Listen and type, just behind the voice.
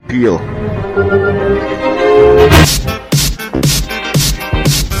Appeal.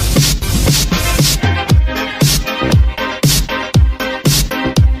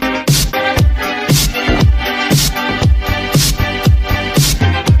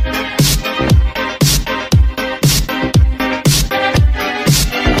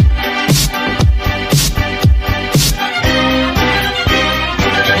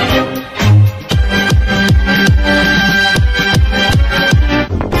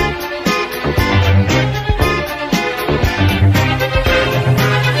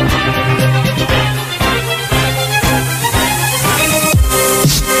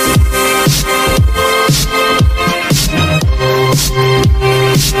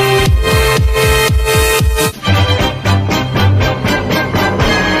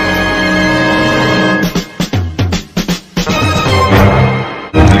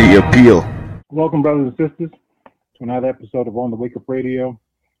 Appeal. Welcome, brothers and sisters, to another episode of On the Wake Up Radio.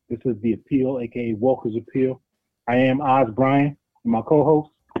 This is The Appeal, aka Walker's Appeal. I am Oz Bryan, and my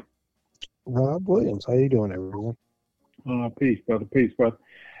co-host Rob Williams. How you doing, everyone? Peace, brother. Peace, brother.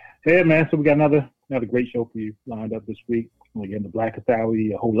 Hey, man. So we got another great show for you lined up this week. We're getting the Blackest Hour,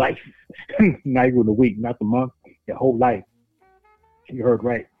 your whole life, not even the week, not the month, your whole life. You heard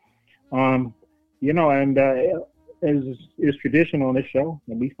right. As is tradition on this show,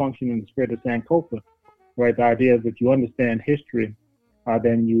 and we function in the spirit of Sankofa, right? The idea is that you understand history,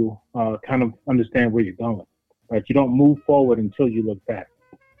 then you kind of understand where you're going, right? You don't move forward until you look back.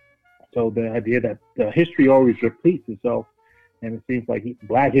 So the idea that the history always repeats itself, and it seems like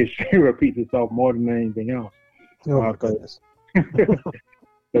Black history repeats itself more than anything else. Oh, my goodness. So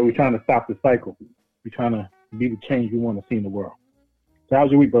we're trying to stop the cycle. We're trying to be the change we want to see in the world. So how's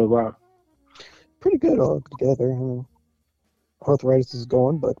your week, Brother Rob? Pretty good all together. Arthritis is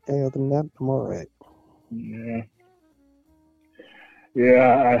going, but other than that, I'm all right. Yeah.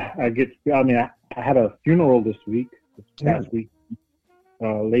 I had a funeral this past week.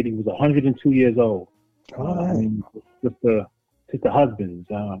 Lady was 102 years old. Just the husbands.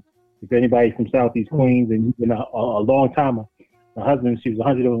 If anybody from Southeast Queens and you've been a long time, her husband, she was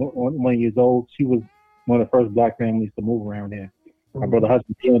 101 years old. She was one of the first Black families to move around here. My brother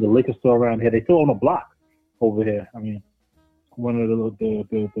husband owned a liquor store around here. They still own a block over here. I mean, one of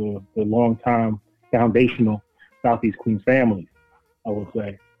the long time foundational Southeast Queens families, I would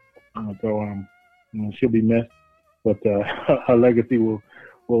say. She'll be missed, but her legacy will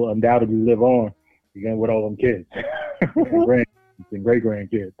undoubtedly live on again with all them kids and great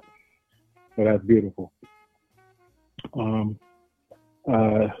grandkids. So that's beautiful.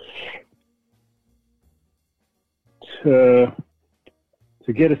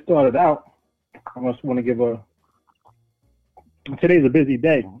 To get it started out, I just want to give today's a busy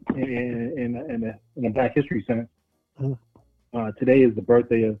day in a Black history sense. Today is the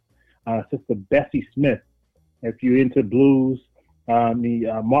birthday of Sister Bessie Smith. If you're into blues,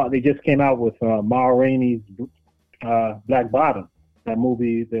 they just came out with Ma Rainey's Black Bottom, that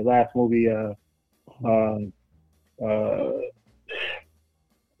movie, the last movie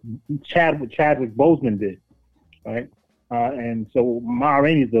Chadwick Boseman did, right? And so Ma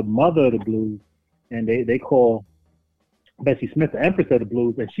Rainey's the mother of the blues, and they call Bessie Smith the Empress of the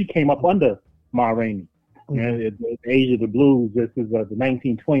Blues, and she came up under Ma Rainey. The age of the blues. This is the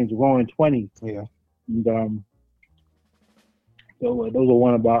 1920s, the Roaring 20s. Yeah. And so those are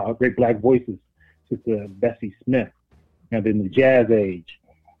one of our great Black voices, Sister Bessie Smith. And then the Jazz Age,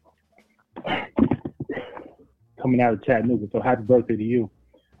 coming out of Chattanooga. So happy birthday to you.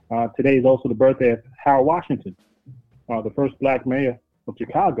 Today is also the birthday of Harold Washington, the first Black mayor of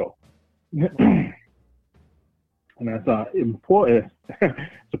Chicago. And that's important.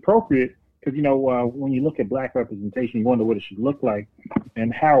 It's appropriate because, when you look at Black representation, you wonder what it should look like.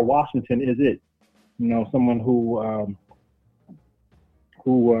 And Harold Washington is it. Someone who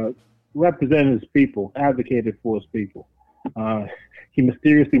represented his people, advocated for his people. He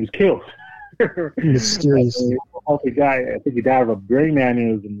mysteriously was killed. Mysterious. Healthy guy. I think he died of a brain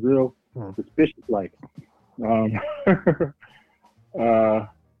aneurysm, real suspicious like. So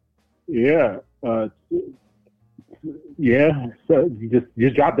he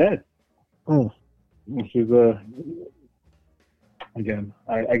just dropped dead. Which is again,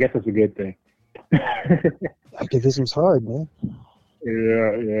 I guess that's a good thing. Activism's hard, man.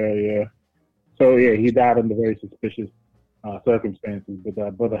 Yeah. So he died under very suspicious circumstances.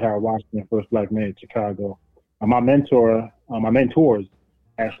 But Brother Harold Washington, first Black mayor of Chicago. My mentors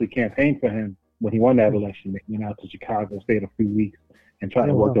actually campaigned for him when he won that election. They went out to Chicago, stayed a few weeks, and tried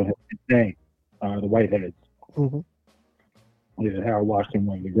to work on his name, the Whiteheads. Harold Washington,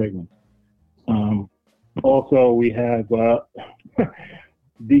 one of the great ones. Also, we have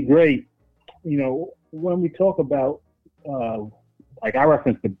be great. You know, when we talk about, like I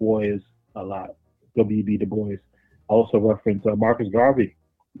reference Du Bois a lot, W.B. Du Bois. I also reference Marcus Garvey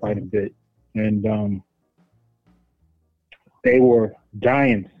quite a bit. And they were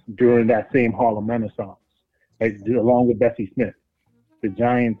giants during that same Harlem Renaissance, like, along with Bessie Smith. The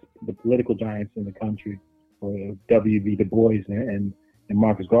giants, the political giants in the country were W.B. Du Bois and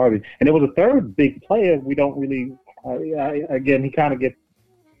Marcus Garvey. And there was a third big player we don't really, again, he kind of gets,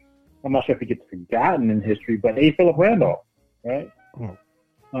 I'm not sure if he gets forgotten in history, but A. Philip Randolph, right?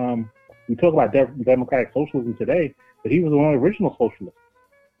 We talk about democratic socialism today, but he was one of the original socialists,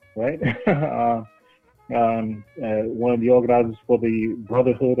 right? One of the organizers for the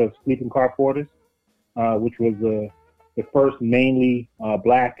Brotherhood of Sleeping Car Porters, which was the first mainly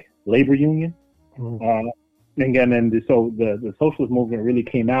black labor union. Again, and so the socialist movement really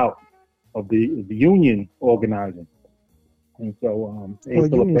came out of the union organizing. And so, well,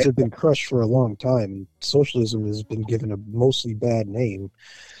 unions have been crushed for a long time. Socialism has been given a mostly bad name.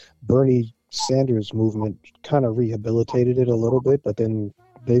 Bernie Sanders' movement kind of rehabilitated it a little bit, but then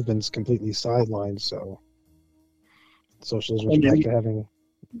they've been completely sidelined. So socialism is back to having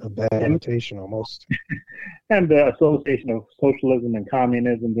a bad reputation almost. And the association of socialism and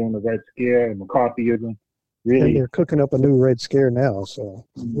communism during the Red Scare and McCarthyism, really. And they're cooking up a new Red Scare now, so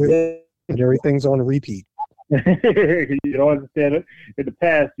and everything's on repeat. You don't understand it. In the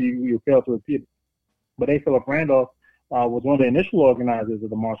past, you fail to repeat it. But A. Philip Randolph was one of the initial organizers of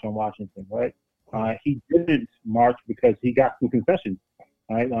the March on Washington, right? He didn't march because he got some concessions,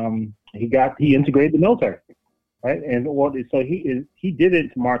 right? He integrated the military, right? And so he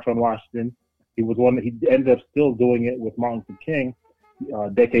didn't march on Washington. He was one that he ended up still doing it with Martin Luther King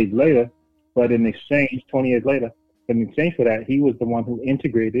decades later. But in exchange, 20 years later, in exchange for that, he was the one who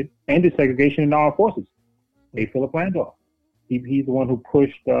integrated ended segregation in the armed forces. A. Philip Randolph. He's the one who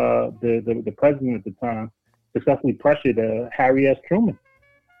pushed the president at the time, successfully pressured Harry S. Truman.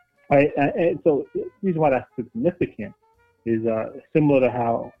 And so the reason why that's significant is similar to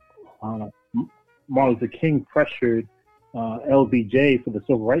how Martin Luther King pressured LBJ for the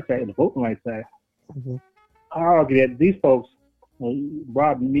Civil Rights Act and the Voting Rights Act. I argue that these folks,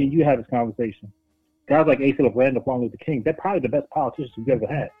 Rob, me and you had this conversation. Guys like A. Philip Randolph, Martin Luther King, they're probably the best politicians we've ever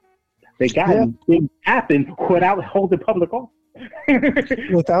had. They got things happen without holding public office.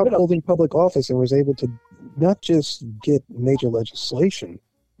 Without holding public office, and was able to not just get major legislation,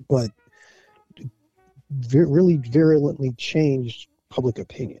 but really virulently changed public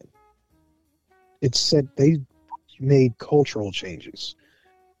opinion. It said they made cultural changes.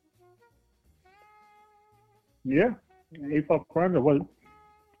 Yeah, A. Philip Randolph was.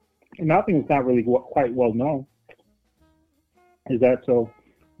 Nothing that's not really quite well known is that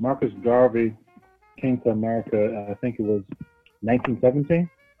Marcus Garvey came to America, I think it was 1917,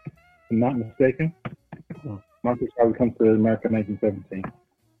 if I'm not mistaken. Marcus Garvey comes to America in 1917.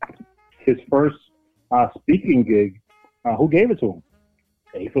 His first speaking gig, who gave it to him?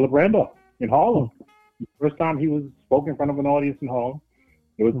 A. Philip Randolph in Harlem. The first time he was spoken in front of an audience in Harlem,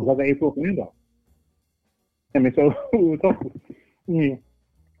 it was because of A. Philip Randolph. I mean, so we were talking,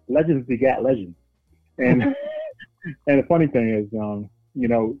 legends begat legends. And and the funny thing is,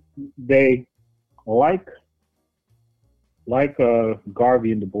 they like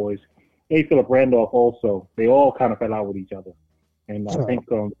Garvey and Du Bois, A. Philip Randolph also, they all kind of fell out with each other. And I think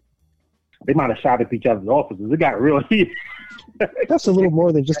they might have shot at each other's offices. It got real heated. That's a little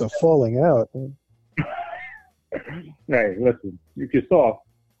more than just a falling out. Hey, listen, if you're soft,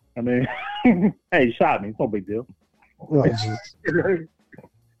 I mean, hey, you shot me. It's no big deal. Oh, I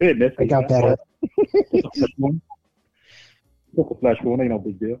got better. Took a flesh wound, ain't no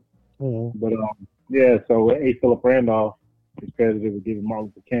big deal. But so A. Philip Randolph is credited with giving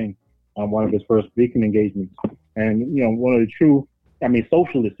Martin Luther King one of his first speaking engagements. And one of the true,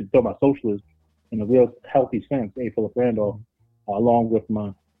 socialists, if you talk about socialists in a real healthy sense, A. Philip Randolph, along with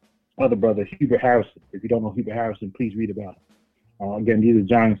my other brother, Hubert Harrison. If you don't know Hubert Harrison, please read about it. Again, these are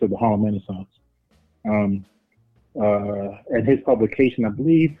giants of the Harlem Renaissance. And his publication, I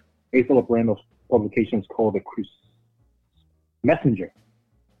believe, A. Philip Randolph's publication is called The Messenger.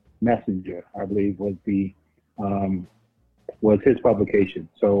 Messenger, I believe, was his publication.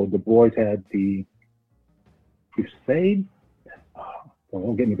 So Du Bois had the Crusade.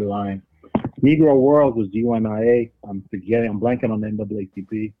 Don't get me the line. Negro World was UNIA. I'm blanking on the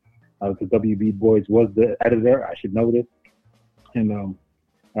NAACP. Because W.B. Du Bois was the editor. I should know this. And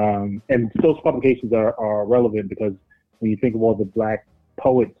those publications are relevant because when you think of all the black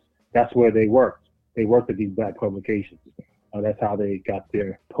poets, that's where they worked. They worked at these black publications. That's how they got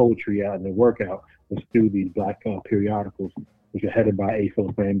their poetry out and their work out, was through these black periodicals. which are headed by A.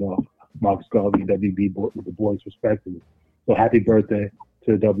 Philip Randolph, Marcus Garvey, W.B. Du Bois, respectively. So happy birthday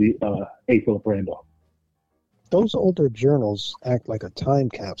to A. Philip Randolph. Those older journals act like a time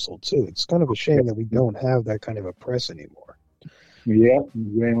capsule, too. It's kind of a shame that we don't have that kind of a press anymore. Yeah,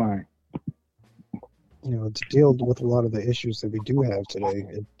 you ain't lying. To deal with a lot of the issues that we do have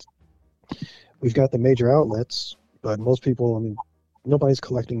today, we've got the major outlets, but most people, nobody's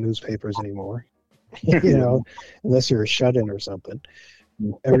collecting newspapers anymore, unless you're a shut-in or something.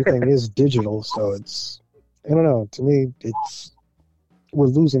 Everything is digital, so I don't know, to me, we're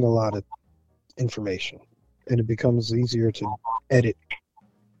losing a lot of information, and it becomes easier to edit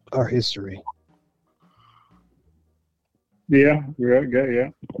our history. Yeah.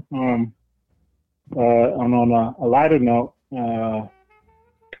 On a lighter note,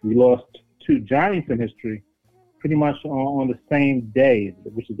 we lost two giants in history pretty much on the same day,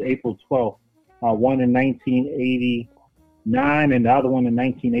 which is April 12th. One in 1989 and the other one in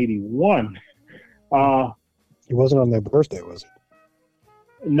 1981. It wasn't on their birthday, was it?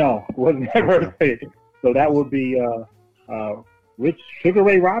 No, it wasn't their birthday. So that would be Sugar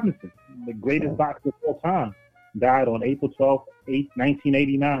Ray Robinson, the greatest boxer of all time, died on April 12th,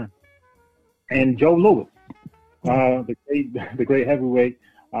 1989. And Joe Louis, the great heavyweight,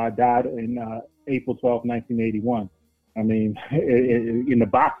 died in April 12th, 1981. In the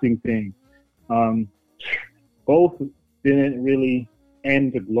boxing thing, both didn't really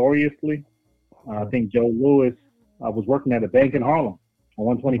end gloriously. I think Joe Louis was working at a bank in Harlem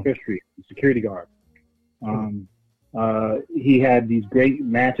on 125th Street, security guard. He had these great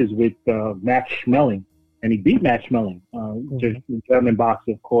matches with Max Schmeling, and he beat Max Schmeling, just the German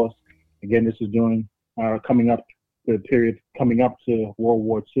boxer, of course. Again, this is during coming up to World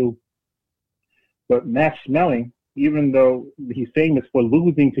War II. But Max Schmeling, even though he's famous for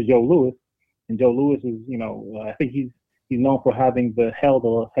losing to Joe Louis, and Joe Louis is, I think he's known for having held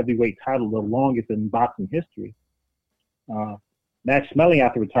the heavyweight title the longest in boxing history. Max Schmeling,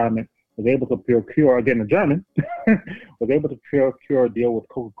 after retirement, was able to procure, again, a German, was able to procure a deal with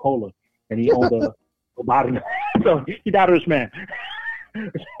Coca-Cola, and he owned a bottom. So he died a rich man.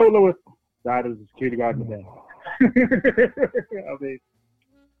 Joe Louis died as a security guard in the bank.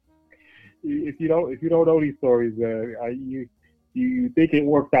 If you don't know these stories, you think it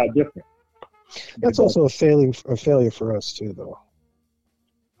worked out different. That's also a failure for us too, though.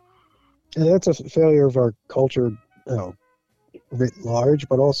 And that's a failure of our culture, writ large,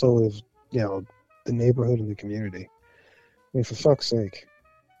 but also of the neighborhood and the community. For fuck's sake.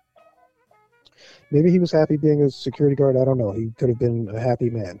 Maybe he was happy being a security guard. I don't know. He could have been a happy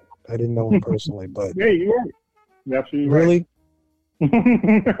man. I didn't know him personally, but yeah, you're right. You're absolutely really?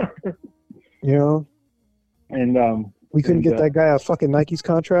 Right. And we couldn't get that guy a fucking Nike's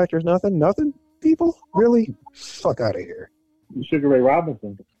contract or nothing. Nothing. People, really? Fuck out of here. Sugar Ray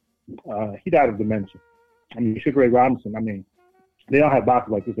Robinson, he died of dementia. Sugar Ray Robinson. They don't have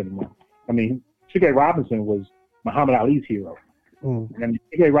boxers like this anymore. Sugar Ray Robinson was Muhammad Ali's hero. And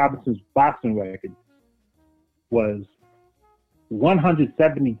Sugar Ray Robinson's boxing record was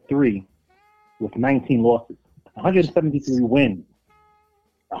 173 with 19 losses, 173 wins,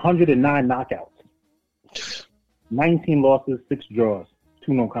 109 knockouts, 19 losses, 6 draws,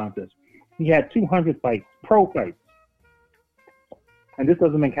 2 no contests. He had 200 fights, pro fights. And this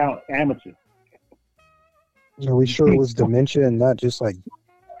doesn't even count amateur. Are we sure it was dementia and not just like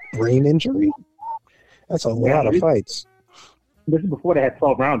brain injury? That's a lot of fights. This is before they had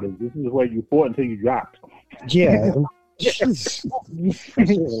 12 rounders. This is where you fought until you dropped. Yeah. Like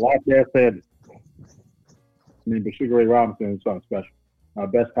that said, but Sugar Ray Robinson is something special.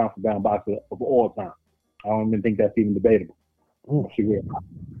 Best pound for pound boxer of all time. I don't even think that's even debatable. Sugar Ray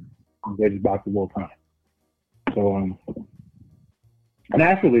Robinson, greatest boxer of all time. So, and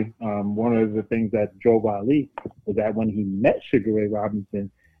actually, one of the things that drove Ali was that when he met Sugar Ray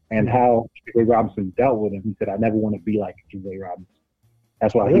Robinson and how Sugar Ray Robinson dealt with him, he said, "I never want to be like Sugar Ray Robinson."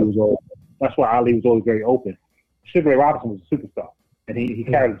 That's why that's why Ali was always very open. Sugar Ray Robinson was a superstar, and he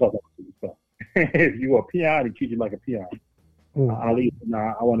carried himself like a superstar. If you were a peon, he treated you like a peon. Ali,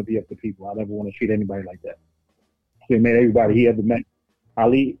 I want to be up to people. I never want to treat anybody like that. So he made everybody he ever met.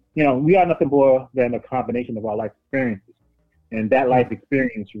 Ali, we are nothing more than a combination of our life experiences. And that life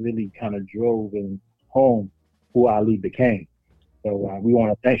experience really kind of drove home who Ali became. So we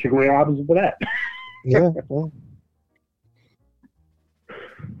want to thank Sugar Ray Robinson for that. Yeah.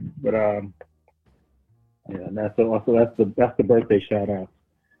 But that's the birthday shout out.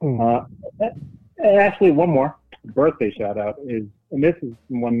 Actually, one more birthday shout out is, and this is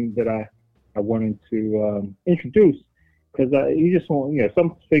one that I wanted to introduce because you just want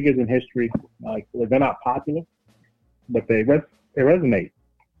some figures in history, like they're not popular, but they resonate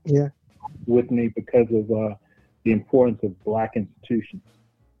with me because of the importance of Black institutions.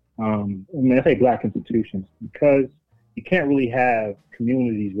 I say Black institutions because you can't really have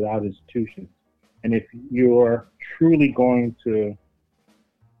communities without institutions. And if you're truly going to,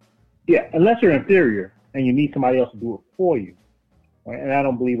 unless you're inferior and you need somebody else to do it for you, right? And I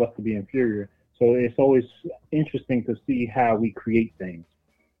don't believe us to be inferior. So it's always interesting to see how we create things.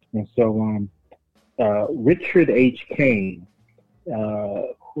 And so Richard H. Kane,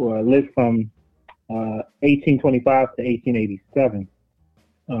 who lived from 1825 to 1887,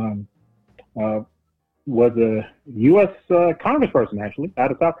 was a U.S. congressperson, actually,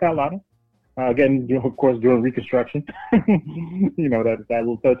 out of South Carolina. Again, of course, during Reconstruction, that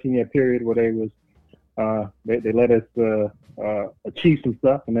little 13-year period where they let us achieve some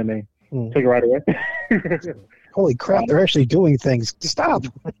stuff, and then they took it right away. Holy crap! They're actually doing things. Stop.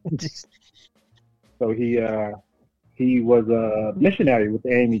 So he was a missionary with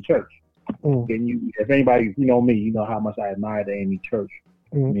the AME Church. And if anybody me, you know how much I admire the AME Church.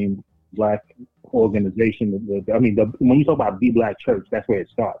 I mean, Black organization. When you talk about the Black Church, that's where it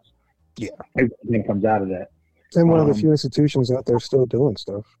starts. Yeah, everything comes out of that. And one of the few institutions out there still doing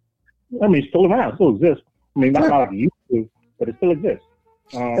stuff. I mean, it's still around, still exists. I mean, not like it used to, but it still exists.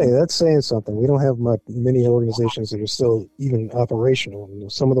 Hey, that's saying something. We don't have many organizations that are still even operational.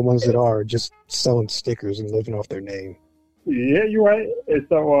 Some of the ones that are just selling stickers and living off their name. Yeah, you're right. And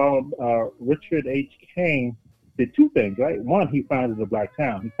so Richard H. Kane did two things, right? One, he founded a Black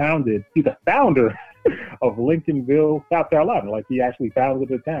town. He's the founder of Lincolnville, South Carolina. Like, he actually founded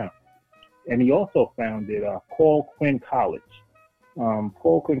the town. And he also founded Paul Quinn College.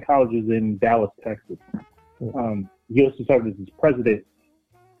 Paul Quinn College is in Dallas, Texas. He also served as his president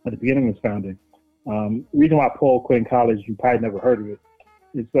at the beginning of his founding. The reason why Paul Quinn College, you probably never heard of it,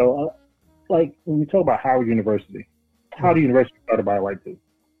 is so, like, when we talk about Howard University started by a white dude.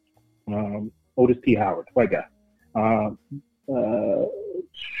 Otis T. Howard, white guy.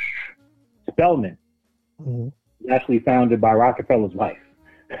 Spelman, actually founded by Rockefeller's wife.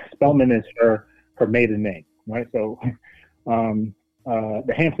 Spelman is her maiden name, right? So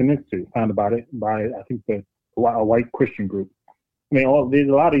the Hampton Institute, founded by I think a white Christian group. I mean, there's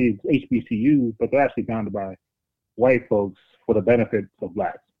a lot of these HBCUs, but they're actually founded by white folks for the benefit of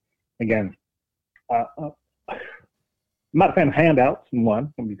Blacks. Again, I'm not a fan of handouts,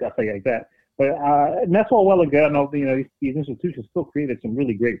 one, I got to say like that. But and that's all well and good. I know these institutions still created some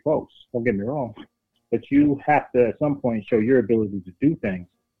really great folks. Don't get me wrong, but you have to at some point show your ability to do things.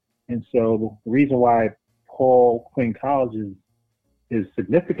 And so the reason why Paul Quinn College is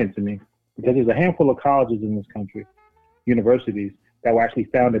significant to me, because there's a handful of colleges in this country, universities, that were actually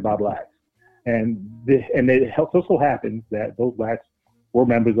founded by Blacks. And it also happens that those Blacks were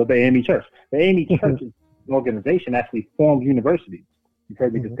members of the AME Church. The AME Church is an organization actually formed universities. You've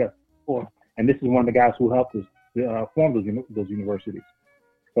heard me discuss before. And this is one of the guys who helped us form those universities.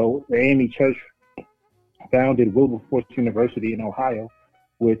 So the AME Church founded Wilberforce University in Ohio,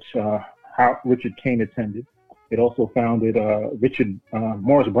 which Richard Kane attended. It also founded Richard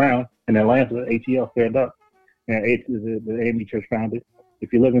Morris Brown in Atlanta, ATL, stand up. And the AME Church founded.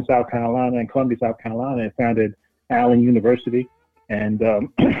 If you live in South Carolina, in Columbia, South Carolina, it founded Allen University, and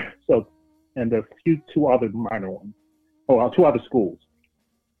and a few two other minor ones, two other schools.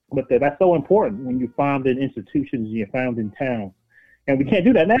 But that's so important when you found in institutions, you found in towns, and we can't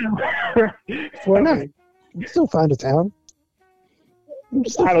do that now. Why not? You still find a town.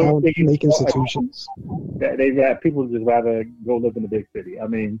 I don't think make institutions. People just rather go live in the big city. I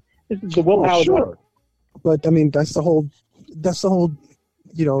mean, this is the willpower. Sure. But I mean, that's the whole,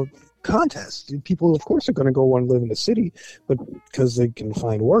 contest. People, of course, are going to go want to live in the city, but because they can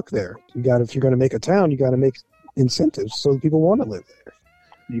find work there. If you're going to make a town, you got to make incentives so people want to live there.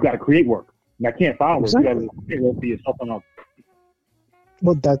 You got to create work. And I can't find work. Exactly. You got to be yourself on.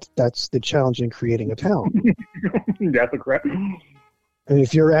 Well, that's the challenge in creating a town. That's correct. And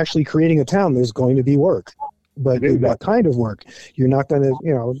if you're actually creating a town, there's going to be work. But what kind of work? You're not going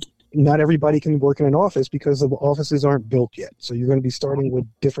to, not everybody can work in an office because the offices aren't built yet. So you're going to be starting with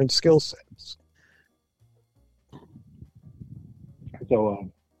different skill sets. So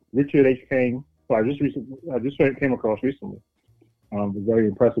Richard H. Kane, I just came across recently. Was very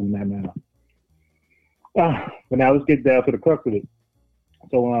impressive in that manner. But now let's get down to the crux of it.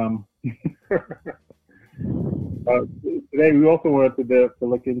 So today we also wanted to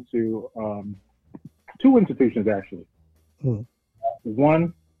look into two institutions actually.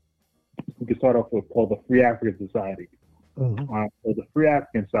 One, we can start off with called the Free African Society. So the Free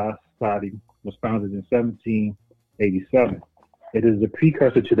African Society was founded in 1787. It is a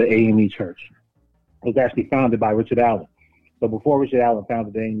precursor to the AME Church. was actually founded by Richard Allen. So before Richard Allen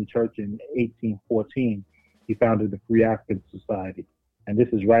founded the AME Church in 1814, he founded the Free African Society. And this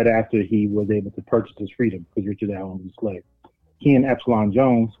is right after he was able to purchase his freedom, because Richard Allen was a slave. He and Epsilon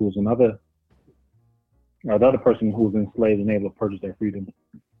Jones, who was another person who was enslaved and able to purchase their freedom,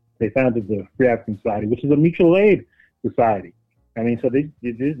 they founded the Free African Society, which is a mutual aid society. I mean, so this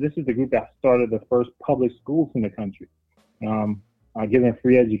is the group that started the first public schools in the country, giving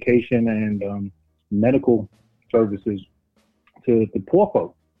free education and medical services to the poor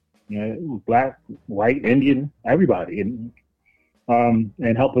folks, black, white, Indian, everybody, and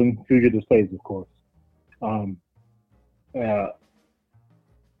helping fugitive slaves, of course.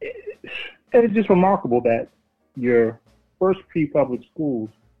 It's just remarkable that your first pre-public schools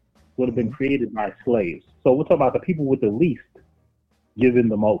would have been created by slaves. So we're talking about the people with the least giving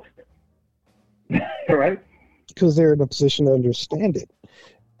the most, right? Because they're in a position to understand it.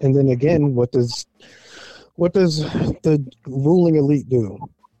 And then again, what does the ruling elite do?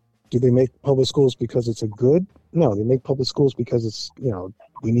 Do they make public schools because it's a good? No, they make public schools because it's,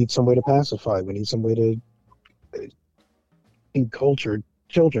 we need some way to pacify. We need some way to enculture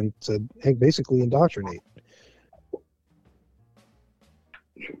children to basically indoctrinate.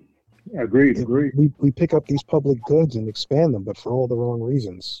 Agreed. We pick up these public goods and expand them, but for all the wrong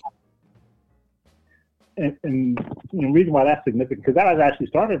reasons. And the reason why that's significant, because that was actually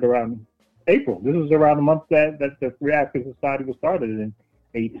started around April. This was around the month that the Free African Society was started in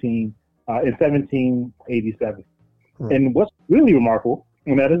 1787. Right. And what's really remarkable,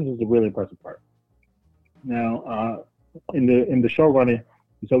 and that is the really impressive part. Now, in the show running,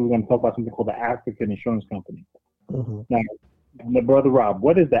 we said we're going to talk about something called the African Insurance Company. Mm-hmm. Now, my brother Rob,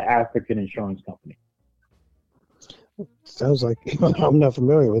 what is the African Insurance Company? Sounds like, I'm not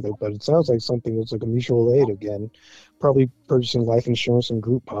familiar with it, but it sounds like something that's like a mutual aid again, probably purchasing life insurance and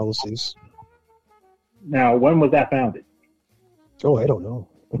group policies. Now, when was that founded? Oh, I don't know.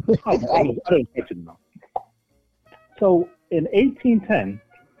 I didn't expect you to know. So, in 1810,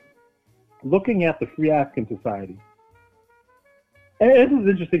 looking at the Free African Society, and this is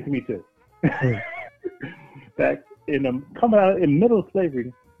interesting to me too, that coming out in middle of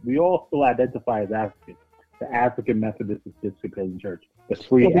slavery, we all still identify as African. The African Methodist Episcopalian Church. The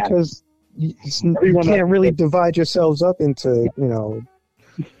Free because you can't really divide yourselves up into,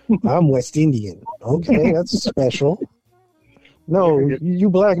 I'm West Indian. Okay, that's special. No, you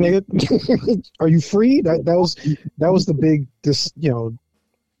black nigga. Are you free? That was the big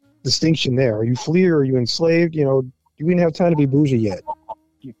distinction there. Are you free or are you enslaved? You didn't have time to be bougie yet.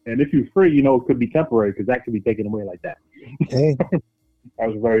 And if you're free, it could be temporary because that could be taken away like that. Okay. That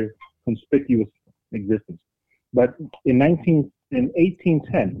was a very conspicuous existence. But in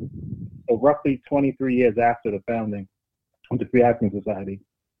 1810, so roughly 23 years after the founding of the Free African Society,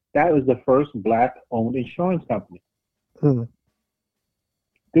 that was the first black-owned insurance company. Do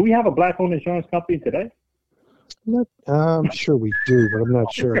we have a black-owned insurance company today? I'm sure we do, but I'm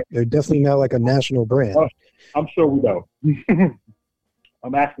not sure. They're definitely not like a national brand. Oh, I'm sure we don't.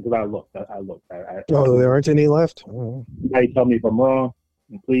 I'm asking because I looked. Oh, there aren't any left? Oh. Somebody tell me if I'm wrong.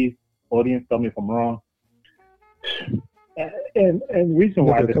 And please, audience, tell me if I'm wrong. And the reason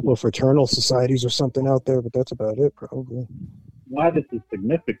why... a couple of fraternal societies or something out there, but that's about it, probably. Why this is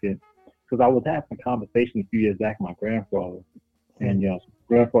significant, because I was having a conversation a few years back with my grandfather, and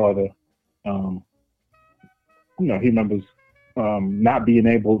grandfather, he remembers not being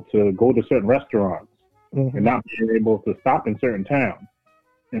able to go to certain restaurants and not being able to stop in certain towns.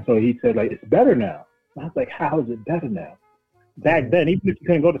 And so he said, it's better now. I was like, how is it better now? Back then, even if you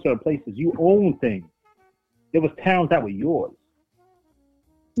couldn't go to certain places, you owned things. There was towns that were yours.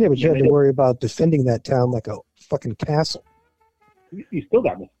 Yeah, but you had to worry about defending that town like a fucking castle. You still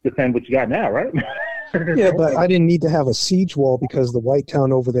got to defend what you got now, right? Yeah, but I didn't need to have a siege wall because the white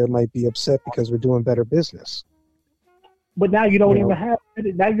town over there might be upset because we're doing better business. But now you don't even have.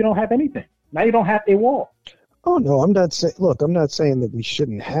 Now you don't have anything. Now you don't have a wall. Oh no, I'm not saying. Look, I'm not saying that we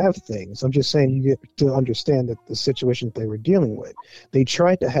shouldn't have things. I'm just saying you get to understand that the situation that they were dealing with. They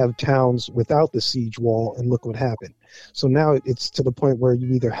tried to have towns without the siege wall, and look what happened. So now it's to the point where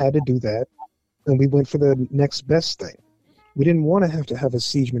you either had to do that, and we went for the next best thing. We didn't want to have a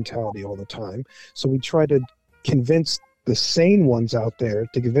siege mentality all the time, so we tried to convince the sane ones out there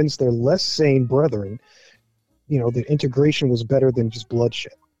to convince their less sane brethren, that integration was better than just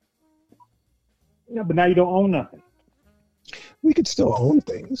bloodshed. Yeah, but now you don't own nothing. We could still own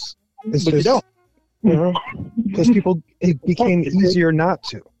things. It's but just, you don't. Because it became easier not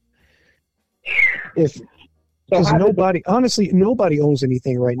to. Because nobody owns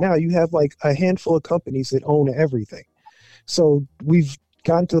anything right now. You have like a handful of companies that own everything. So we've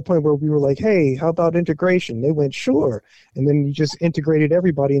gotten to the point where we were like, hey, how about integration? They went, sure. And then you just integrated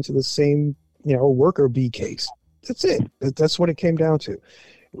everybody into the same, worker bee case. That's it. That's what it came down to.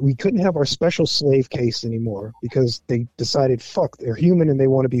 We couldn't have our special slave case anymore because they decided, fuck, they're human and they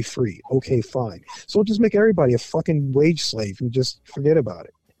want to be free. Okay, fine. So we'll just make everybody a fucking wage slave and just forget about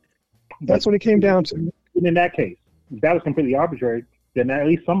it. That's what it came down to. In that case, if that was completely arbitrary, then at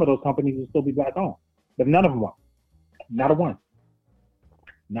least some of those companies would still be black owned. But none of them are. Not a one.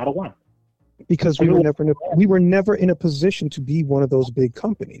 Not a one. Because we were never in a position to be one of those big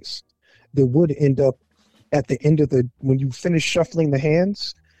companies that would end up at the end of when you finish shuffling the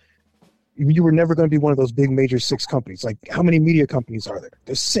hands, you were never going to be one of those big major 6 companies. Like, how many media companies are there?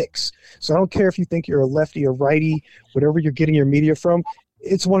 There's 6. So I don't care if you think you're a lefty or righty, whatever you're getting your media from,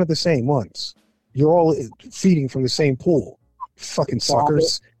 it's one of the same ones. You're all feeding from the same pool. Fucking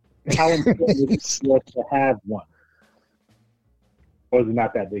suckers. How important is it to have one? Or is it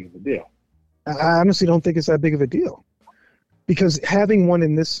not that big of a deal? I honestly don't think it's that big of a deal. Because having one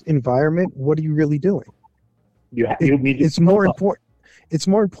in this environment, what are you really doing? It's more important. It's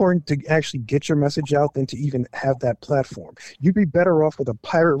more important to actually get your message out than to even have that platform. You'd be better off with a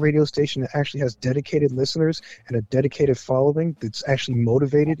pirate radio station that actually has dedicated listeners and a dedicated following that's actually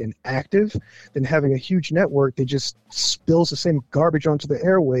motivated and active than having a huge network that just spills the same garbage onto the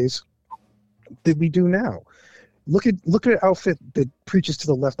airways that we do now. Look at an outfit that preaches to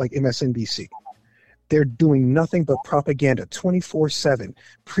the left like MSNBC. They're doing nothing but propaganda 24/7,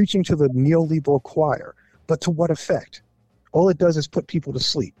 preaching to the neoliberal choir. But to what effect? All it does is put people to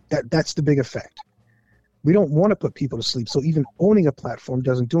sleep. That's the big effect. We don't want to put people to sleep, so even owning a platform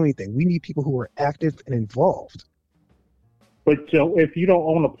doesn't do anything. We need people who are active and involved. But if you don't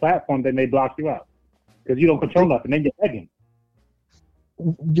own a platform, then they block you out because you don't control nothing. Then you're begging.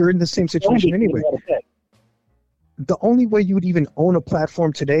 You're in the same situation anyway. The only way you would even own a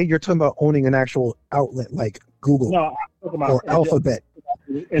platform today, you're talking about owning an actual outlet like Google or Alphabet.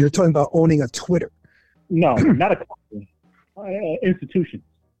 You're talking about owning a Twitter. No, not a company. Institutions.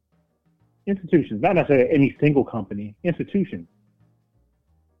 Institutions, not necessarily any single company. Institutions.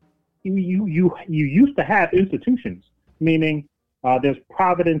 You used to have institutions, meaning there's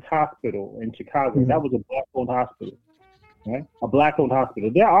Providence Hospital in Chicago. Mm-hmm. That was a black-owned hospital, right? A black-owned hospital.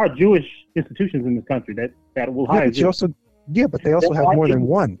 There are Jewish institutions in this country that will hire. But they also have more than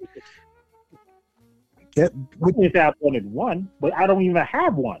one. I didn't say I wanted one, but I don't even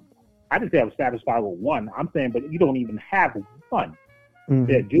have one. I didn't say I was satisfied with one. I'm saying, but you don't even have one. Mm-hmm.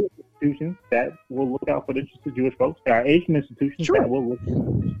 There are Jewish institutions that will look out for the interests of Jewish folks. There are Asian institutions that will look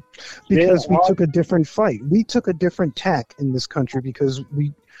out. Because we took a different fight. We took a different tack in this country because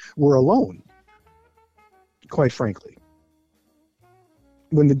we were alone, quite frankly.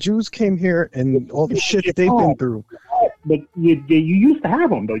 When the Jews came here and all the shit that they've been through. But you used to have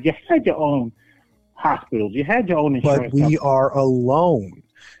them, though. You had your own hospitals. You had your own insurance. But we are alone.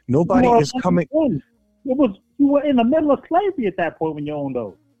 Nobody is coming. You were in the middle of slavery at that point when you owned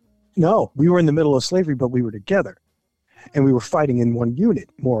those. No, we were in the middle of slavery, but we were together. And we were fighting in one unit,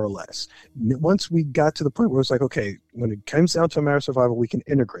 more or less. Once we got to the point where it's like, okay, when it comes down to a matter of survival, we can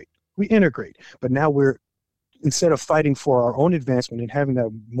integrate. We integrate. But now instead of fighting for our own advancement and having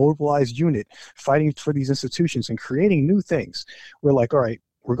that mobilized unit, fighting for these institutions and creating new things, we're like, all right,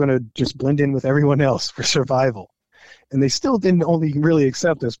 we're going to just blend in with everyone else for survival. And they still didn't only really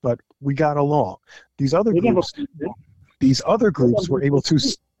accept us, but we got along. These other groups were able to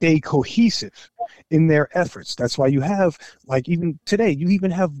stay cohesive in their efforts. That's why you have, like even today, you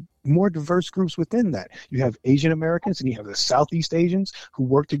even have more diverse groups within that. You have Asian Americans and you have the Southeast Asians who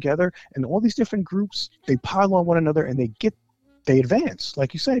work together, and all these different groups, they pile on one another and they advance.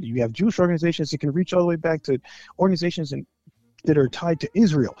 Like you said, you have Jewish organizations that can reach all the way back to organizations that are tied to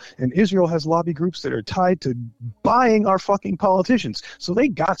Israel. And Israel has lobby groups that are tied to buying our fucking politicians. So they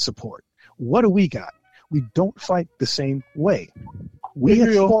got support. What do we got? We don't fight the same way. We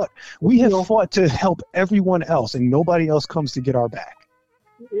have fought to help everyone else, and nobody else comes to get our back.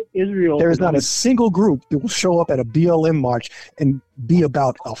 There's not a single group that will show up at a BLM march and be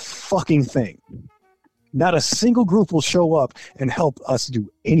about a fucking thing. Not a single group will show up and help us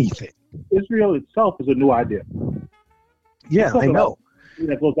do anything. Israel itself is a new idea. Yeah, I know.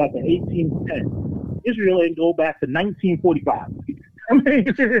 That goes back to 1810. Israel ain't go back to 1945.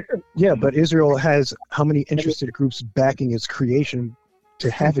 Yeah, but Israel has how many interested groups backing its creation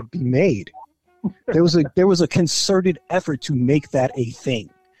to have it be made? There was a concerted effort to make that a thing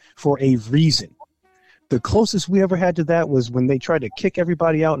for a reason. The closest we ever had to that was when they tried to kick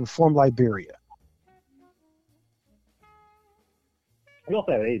everybody out and form Liberia. We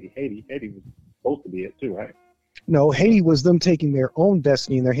also had Haiti. Haiti was supposed to be it too, right? No, Haiti was them taking their own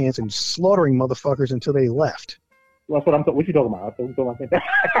destiny in their hands and slaughtering motherfuckers until they left. Well, that's what I'm talking. What you talking about? I thought we were talking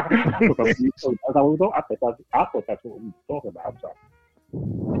about I thought that's what we were talking about. I'm sorry.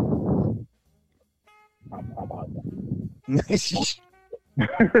 I'm about that.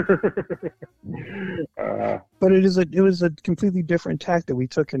 But it was a completely different tack that we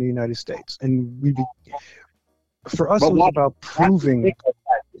took in the United States, and for us it was about proving.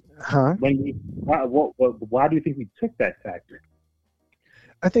 Huh? Why do you think we took that tactic?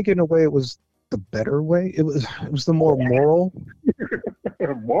 I think in a way it was the better way. It was the more moral.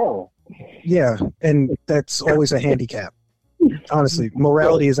 Moral. Yeah, and that's always a handicap. Honestly,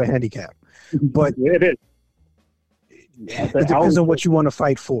 morality is a handicap. But yeah, it is. It depends on what you want to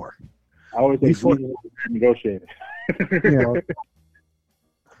fight for. I always say negotiated.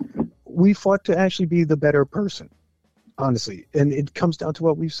 We fought to actually be the better person, honestly. And it comes down to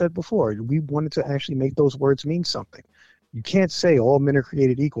what we've said before. We wanted to actually make those words mean something. You can't say all men are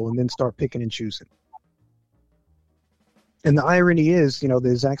created equal and then start picking and choosing. And the irony is, the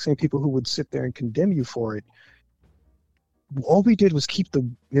exact same people who would sit there and condemn you for it, all we did was keep the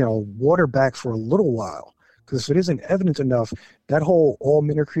water back for a little while. Because if it isn't evident enough, that whole all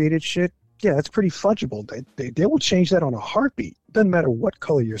men are created shit, yeah, that's pretty fungible. They will change that on a heartbeat. Doesn't matter what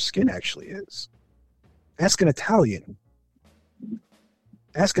color your skin actually is. Ask an Italian.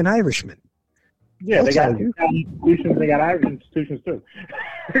 Ask an Irishman. Yeah, they got institutions. They got Irish institutions too.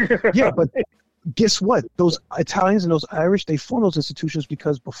 Yeah, but guess what? Those Italians and those Irish, they formed those institutions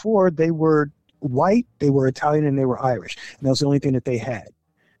because before they were white, they were Italian, and they were Irish. And that was the only thing that they had.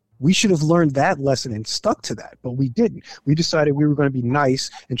 We should have learned that lesson and stuck to that, but we didn't. We decided we were going to be nice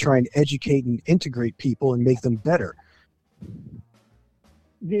and try and educate and integrate people and make them better. And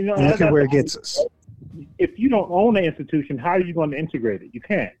look at where it gets us. If you don't own an institution, how are you going to integrate it? You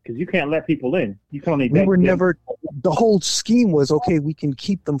can't, because you can't let people in. You can only. The whole scheme was, okay, we can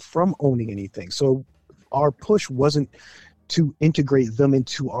keep them from owning anything. So our push wasn't to integrate them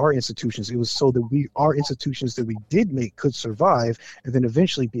into our institutions. It was so that our institutions that we did make could survive and then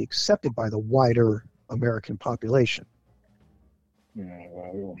eventually be accepted by the wider American population. Yeah.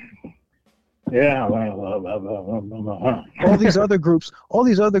 All these other groups,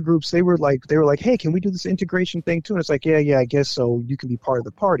 they were like, hey, can we do this integration thing too? And it's like, yeah, I guess so. You can be part of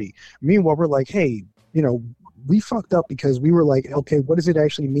the party. Meanwhile, we're like, hey, we fucked up because we were like, okay, what does it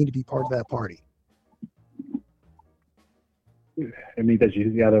actually mean to be part of that party? It means that you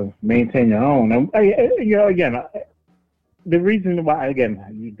got to maintain your own. Again, the reason why,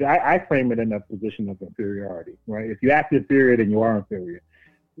 again, I frame it in a position of inferiority, right? If you act inferior, then you are inferior.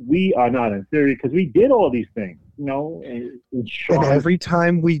 We are not inferior because we did all these things, And every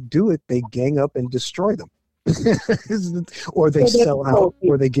time we do it, they gang up and destroy them. Or they sell out,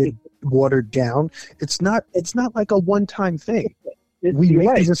 or they get watered down. It's not like a one-time thing. We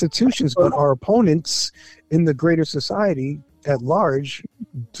make these institutions, but our opponents in the greater society at large,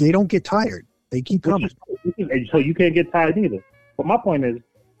 they don't get tired. They keep coming. So you can't get tired either. But my point is,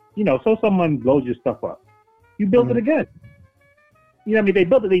 so someone blows your stuff up, you build it again. They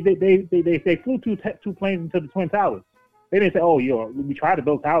built it. They flew two planes into the Twin Towers. They didn't say, we tried to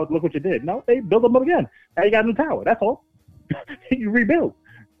build towers. Look what you did. No, they built them up again. Now you got a new tower. That's all. You rebuild.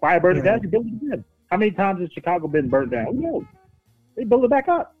 Fire burned it down. You build it again. How many times has Chicago been burned down? Who knows? They build it back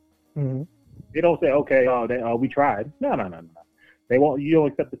up. Mm-hmm. They don't say, okay, we tried. No. They won't. You don't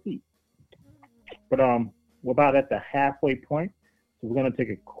accept defeat. But we're about at the halfway point, so we're gonna take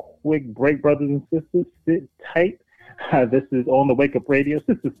a quick break, brothers and sisters. Sit tight. This is On the Wake Up Radio.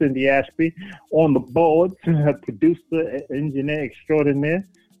 Sister Cindy Ashby on the board, producer, engineer extraordinaire.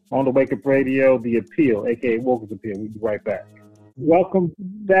 On the Wake Up Radio, The Appeal, aka Walker's Appeal. We'll be right back. Welcome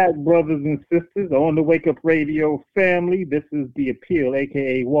back, brothers and sisters, on the Wake Up Radio family. This is The Appeal,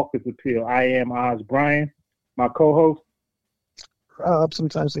 a.k.a. Walker's Appeal. I am Oz Bryan, my co-host. Rob,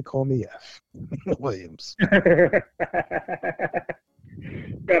 sometimes they call me F. Williams. Gotta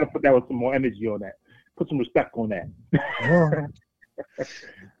put that with some more energy on that. Put some respect on that.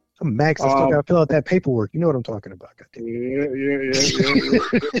 I'm Max. I still gotta fill out that paperwork. You know what I'm talking about. Yeah.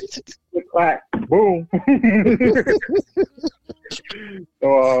 Clap. Boom.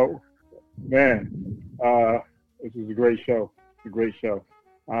 So, this is a great show.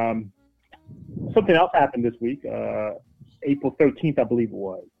 Something else happened this week. April 13th, I believe it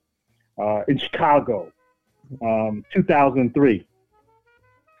was, in Chicago, 2003.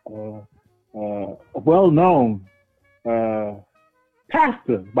 A well-known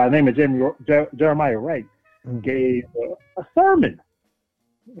pastor by the name of Jeremiah Wright gave a sermon,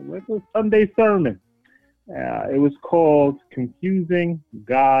 a Sunday sermon. It was called Confusing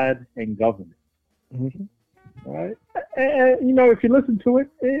God and Government. Mm-hmm. Right? And, you know, if you listen to it,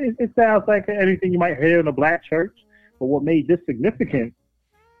 it sounds like anything you might hear in a black church. But what made this significant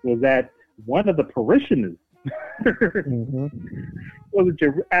was that one of the parishioners Mm-hmm. wasn't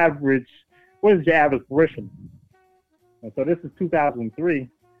your average parishioner. And so this is 2003,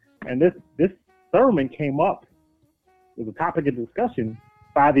 and this sermon came up as a topic of discussion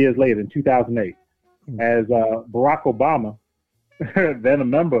 5 years later in 2008, as Barack Obama, then a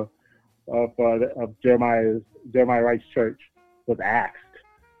member of Jeremiah Wright's church, was asked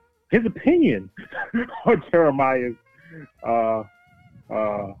his opinion on Jeremiah's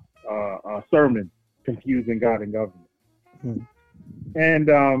sermon, Confusing God and Government. And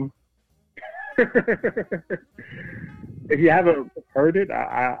if you haven't heard it,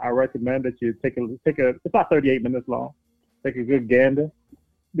 I recommend that you take a. It's about 38 minutes long. Take a good gander,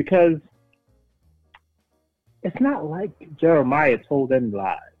 because it's not like Jeremiah told any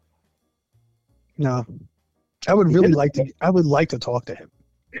lies. No, I would really like to. I would like to talk to him.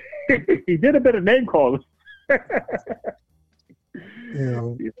 He did a bit of name calling.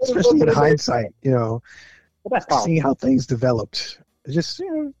 Especially in hindsight, seeing how things developed. Just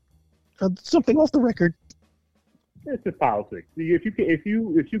something off the record. It's just politics. If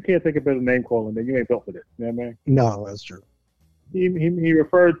you can't take a bit of name calling, then you ain't built for this. You know what I mean? No, that's true. He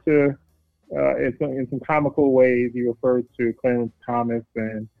referred to in some comical ways. He referred to Clarence Thomas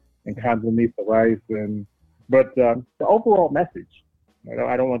and Condoleezza Rice, but the overall message.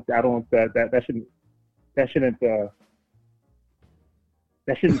 I don't want that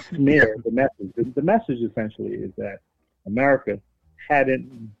shouldn't smear the message. The message essentially is that America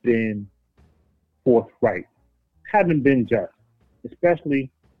hadn't been forthright, hadn't been just, especially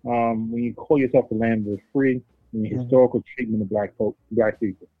when you call yourself the land of the free and the historical treatment of black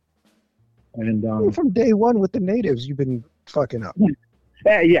people. And from day one with the natives, you've been fucking up.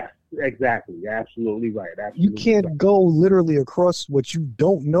 Yes, exactly. You're absolutely right. Absolutely you can't right. go literally across what you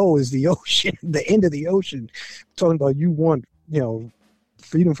don't know is the ocean, the end of the ocean, talking about you want,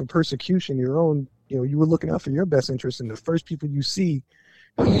 freedom from persecution, your own, you were looking out for your best interest, and the first people you see,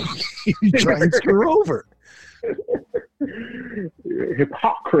 you try and screw over.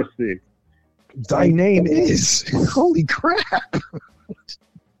 Hypocrisy. Thy name is. Holy crap.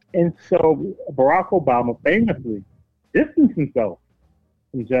 And so Barack Obama famously distanced himself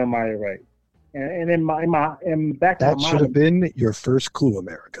from Jeremiah Wright. And in the back of my mind, that should have been your first clue,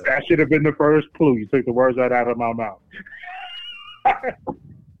 America. That should have been the first clue. You took the words right out of my mouth. I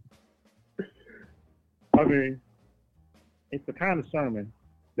mean, it's the kind of sermon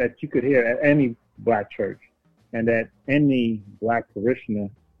that you could hear at any black church, and that any black parishioner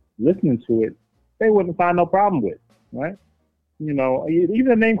listening to it, they wouldn't find no problem with, right? Even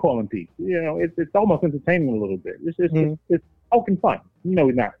the name calling piece, it's almost entertaining a little bit. It's poking fun. He's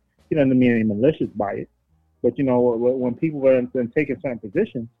not, he doesn't mean any malicious by it, but when people are taking certain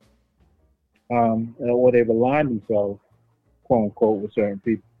positions, or they've aligned themselves, quote unquote, with certain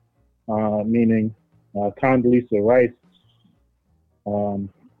people, meaning Condoleezza Rice,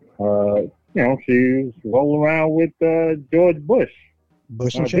 she's rolling around with George Bush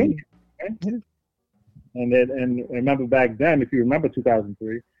and Cheney. Right? And remember back then, if you remember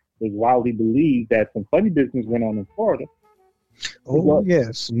 2003, it was widely believed that some funny business went on in Florida. Oh,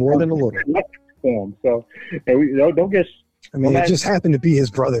 yes, more than a little. So don't get. I mean, it just happened to be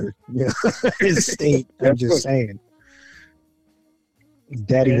his brother, his state. I'm just saying.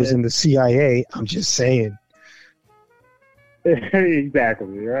 Daddy was in the CIA. I'm just saying.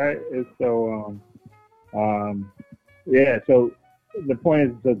 Exactly, right? And so, so the point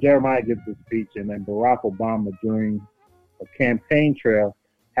is, so Jeremiah gives the speech, and then Barack Obama, during a campaign trail,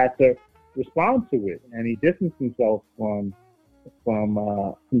 had to respond to it, and he distanced himself from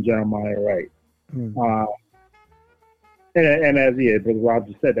Jeremiah Wright. And as Brother Rob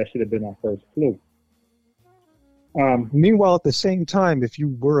just said, that should have been our first clue. Meanwhile, at the same time, if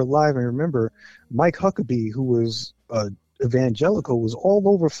you were alive and remember, Mike Huckabee, who was evangelical, was all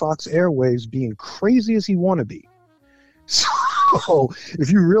over Fox Airwaves being crazy as he want to be. So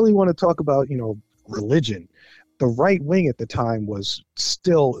if you really want to talk about, religion, the right wing at the time was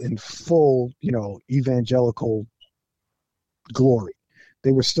still in full, evangelical glory.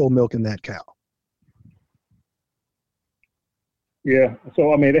 They were still milking that cow. Yeah.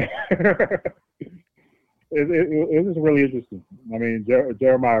 So, I mean, it was really interesting. I mean,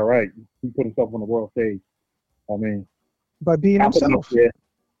 Jeremiah Wright, he put himself on the world stage. I mean, by being himself.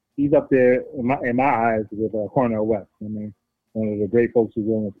 He's up there in my eyes with Cornel West. I mean, one of the great folks who's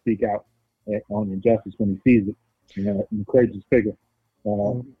willing to speak out on injustice when he sees it. An courageous figure.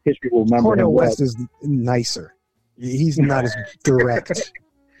 History will remember. Cornel West is nicer. He's not as direct.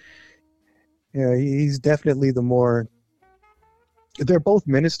 Yeah, he's definitely the more. They're both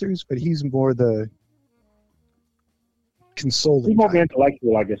ministers, but he's more the consoling He's more type.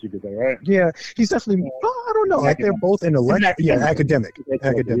 intellectual, I guess you could say, right? Yeah, he's definitely. Oh, I don't know. Like they're both intellectual. Yeah, academic.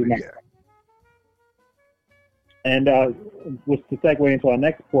 Yeah. And was to segue into our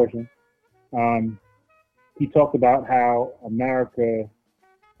next portion. He talked about how America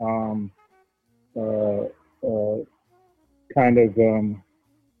kind of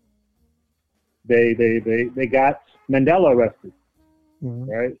they got Mandela arrested,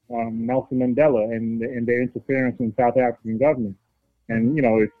 right? Nelson Mandela and their interference in South African government. And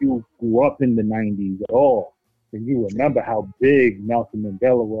if you grew up in the '90s at all, then you remember how big Nelson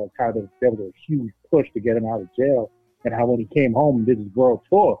Mandela was. How there was a huge push to get him out of jail, and how when he came home and did his world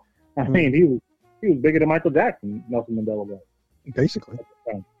tour, I mean, he was bigger than Michael Jackson. Nelson Mandela was basically,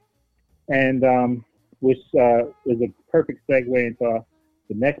 and which is a perfect segue into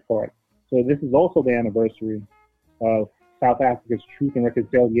the next part. So this is also the anniversary of South Africa's Truth and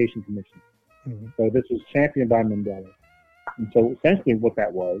Reconciliation Commission. So this was championed by Mandela. And so essentially what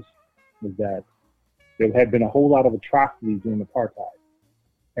that was that there had been a whole lot of atrocities during apartheid.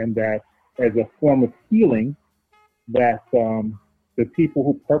 And that as a form of healing, that the people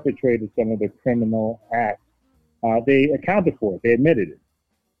who perpetrated some of the criminal acts, they accounted for it. They admitted it.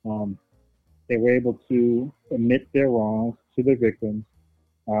 They were able to admit their wrongs to the victims,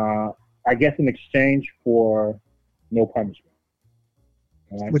 I guess in exchange for no punishment.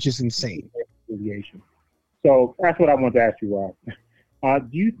 Right? Which is insane. So that's what I want to ask you, Rob.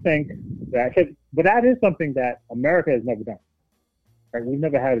 Do you think that, but that is something that America has never done. Right? We've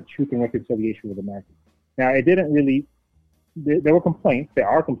never had a truth and reconciliation with Americans. Now, it didn't really, there were complaints, there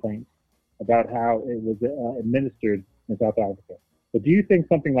are complaints about how it was administered in South Africa. But do you think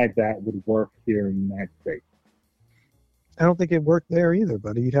something like that would work here in the United States? I don't think it worked there either,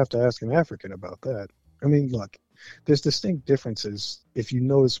 buddy. You'd have to ask an African about that. I mean, look, there's distinct differences if you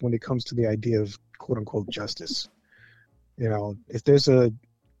notice when it comes to the idea of quote-unquote justice. If there's a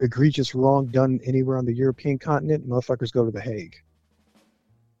egregious wrong done anywhere on the European continent, motherfuckers go to The Hague.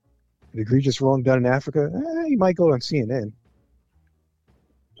 An egregious wrong done in Africa, you might go on CNN.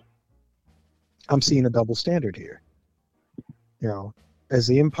 I'm seeing a double standard here. As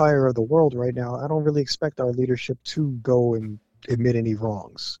the empire of the world right now, I don't really expect our leadership to go and admit any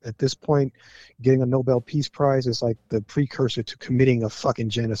wrongs. At this point, getting a Nobel Peace Prize is like the precursor to committing a fucking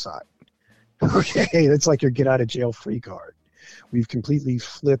genocide. Okay, it's like your get out of jail free card. We've completely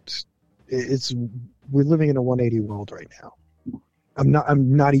flipped. We're living in a 180 world right now.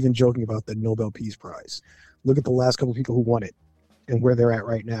 I'm not even joking about the Nobel Peace Prize. Look at the last couple of people who won it and where they're at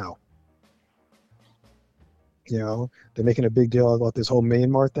right now. They're making a big deal about this whole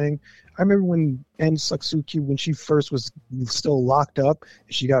Myanmar thing. I remember when Aung San Suu Kyi, when she first was still locked up,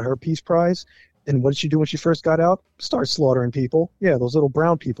 she got her Peace Prize. And what did she do when she first got out? Start slaughtering people. Yeah, those little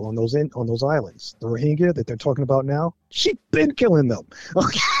brown people on those islands. The Rohingya that they're talking about now, she's been killing them.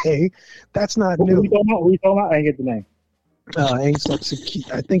 Okay, that's not new. We don't know. I didn't get the name. Aung San Suu Kyi.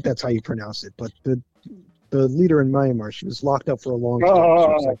 I think that's how you pronounce it. But the leader in Myanmar, she was locked up for a long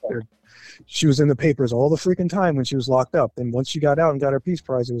time. She was in the papers all the freaking time when she was locked up. And once she got out and got her Peace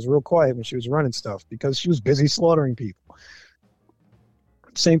Prize, it was real quiet when she was running stuff because she was busy slaughtering people.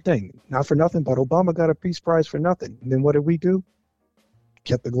 Same thing. Not for nothing, but Obama got a Peace Prize for nothing. And then what did we do?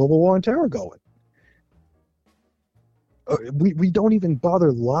 Kept the global war on terror going. We don't even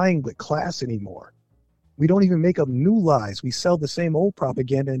bother lying with class anymore. We don't even make up new lies. We sell the same old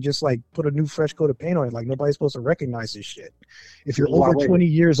propaganda and just like put a new fresh coat of paint on it. Like nobody's supposed to recognize this shit. If you're over 20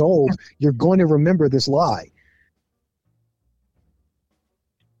 years old, you're going to remember this lie.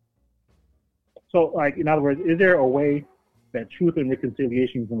 So, like, in other words, is there a way that truth and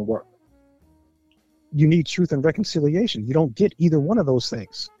reconciliation is going to work? You need truth and reconciliation. You don't get either one of those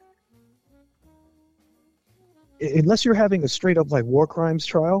things. Unless you're having a straight up like war crimes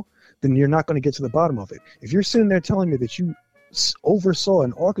trial, then you're not going to get to the bottom of it. If you're sitting there telling me that you oversaw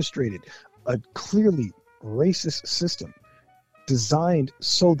and orchestrated a clearly racist system designed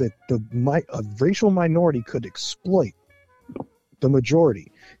so that a racial minority could exploit the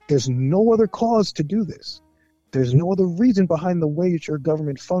majority, there's no other cause to do this. There's no other reason behind the way that your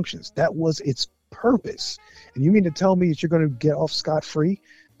government functions. That was its purpose. And you mean to tell me that you're going to get off scot-free?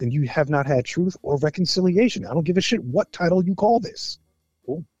 Then you have not had truth or reconciliation. I don't give a shit what title you call this.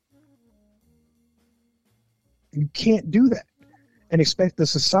 Cool. You can't do that and expect the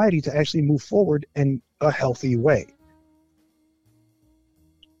society to actually move forward in a healthy way.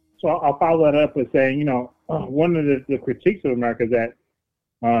 So I'll follow that up with saying, one of the critiques of America is that,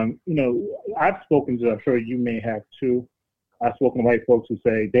 I've spoken to, I'm sure you may have too, I've spoken to white folks who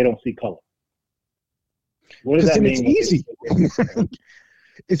say they don't see color. What does that mean? It's easy.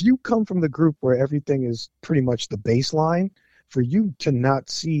 If you come from the group where everything is pretty much the baseline, for you to not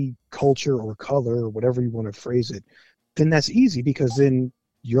see culture or color or whatever you want to phrase it, then that's easy because then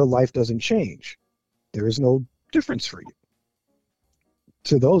your life doesn't change. There is no difference for you.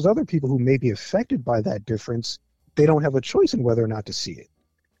 To those other people who may be affected by that difference, they don't have a choice in whether or not to see it.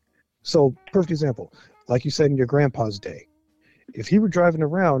 So, perfect example, like you said in your grandpa's day, if he were driving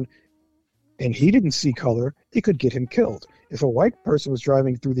around and he didn't see color, it could get him killed. If a white person was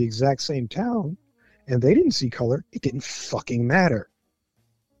driving through the exact same town and they didn't see color, it didn't fucking matter.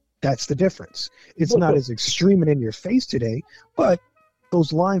 That's the difference. It's not as extreme and in your face today, but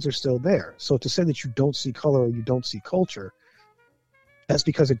those lines are still there. So to say that you don't see color or you don't see culture, that's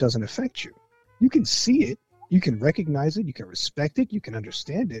because it doesn't affect you. You can see it, you can recognize it, you can respect it, you can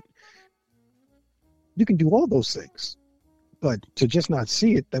understand it. You can do all those things. But to just not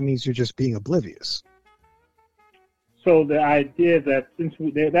see it, that means you're just being oblivious. So the idea that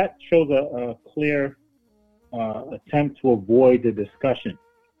that shows a clear attempt to avoid the discussion.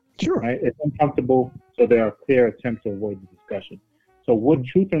 Sure. Right? It's uncomfortable, so there are clear attempts to avoid the discussion. So with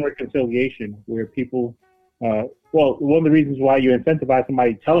truth and reconciliation, where people, well, one of the reasons why you incentivize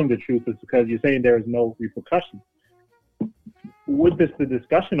somebody telling the truth is because you're saying there is no repercussion. Would the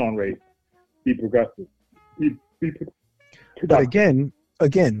discussion on race be progressive? But again,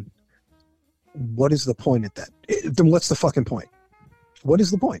 what is the point at that? Then what's the fucking point? What is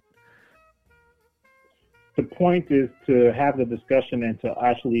the point? The point is to have the discussion and to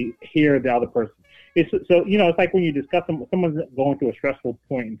actually hear the other person. It's like when you discuss someone's going through a stressful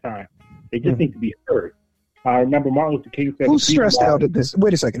point in time. They just need to be heard. I remember Martin Luther King said, who's stressed out at this?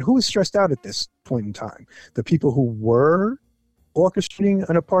 Wait a second. Who is stressed out at this point in time? The people who were orchestrating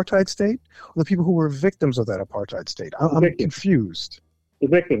an apartheid state, or the people who were victims of that apartheid state? I'm confused. The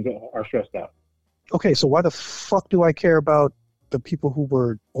victims are stressed out. Okay, so why the fuck do I care about the people who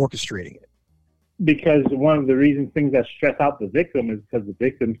were orchestrating it? Because one of the things that stress out the victim is because the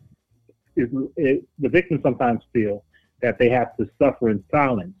victims sometimes feel that they have to suffer in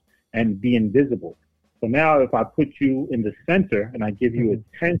silence and be invisible. So now if I put you in the center and I give you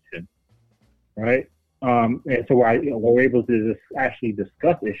attention, right? And so we're able to actually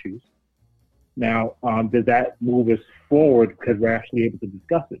discuss issues. Now, does that move us forward because we're actually able to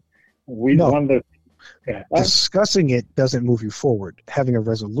discuss it? No. Discussing it doesn't move you forward. Having a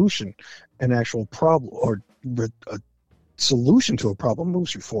resolution, an actual problem, or a solution to a problem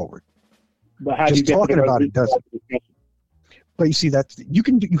moves you forward. But how just talking about it doesn't. But you see,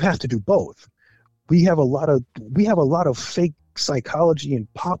 you have to do both. We have a lot of fake psychology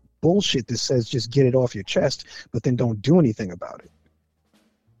and pop bullshit that says just get it off your chest, but then don't do anything about it.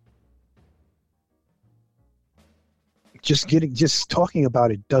 Just talking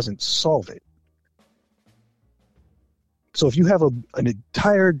about it doesn't solve it. So if you have an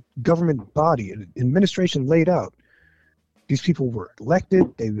entire government body, an administration laid out, these people were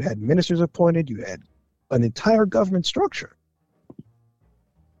elected, they had ministers appointed, you had an entire government structure.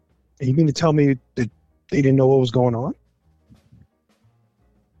 And you mean to tell me that they didn't know what was going on?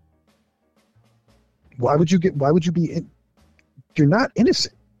 Why would you be you're not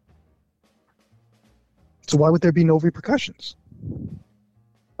innocent. So why would there be no repercussions?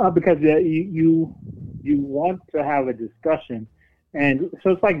 Because you want to have a discussion, and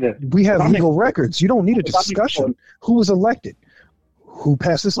so it's like this. We have legal records. You don't need a discussion. Who was elected? Who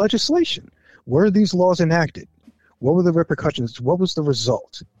passed this legislation? Where are these laws enacted? What were the repercussions? What was the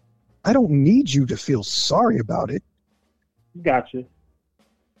result? I don't need you to feel sorry about it. Gotcha.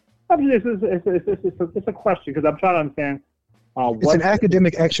 It's a question because I'm trying to understand. It's an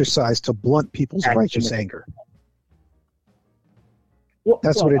academic exercise to blunt people's righteous anger.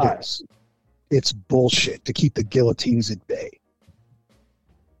 That's what it is. It's bullshit to keep the guillotines at bay.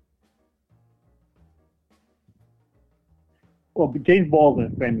 Well, James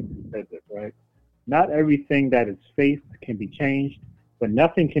Baldwin famously said this, right? Not everything that is faced can be changed, but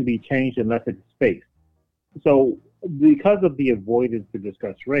nothing can be changed unless it's faced. So because of the avoidance to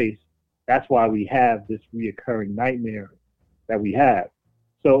discuss race, that's why we have this reoccurring nightmare that we have.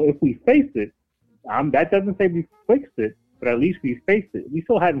 So if we face it, that doesn't say we fixed it, but at least we faced it. We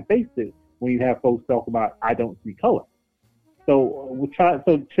still haven't faced it when you have folks talk about, I don't see color. So we try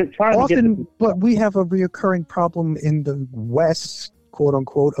to get but we have a reoccurring problem in the West, quote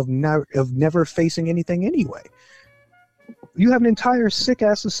unquote, of never facing anything anyway. You have an entire sick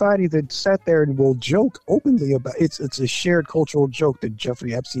ass society that sat there and will joke openly about it's a shared cultural joke that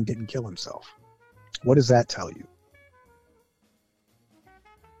Jeffrey Epstein didn't kill himself. What does that tell you?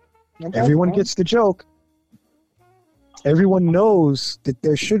 Everyone gets the joke. Everyone knows that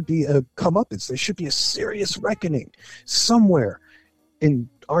there should be a comeuppance. There should be a serious reckoning somewhere in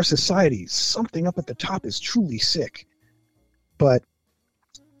our society. Something up at the top is truly sick. But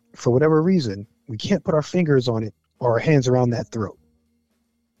for whatever reason, we can't put our fingers on it or our hands around that throat.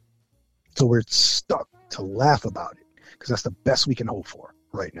 So we're stuck to laugh about it because that's the best we can hope for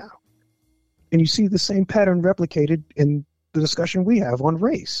right now. And you see the same pattern replicated in the discussion we have on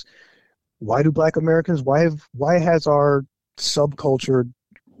race. Why do Black Americans, why has our subculture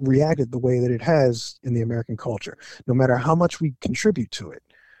reacted the way that it has in the American culture, no matter how much we contribute to it?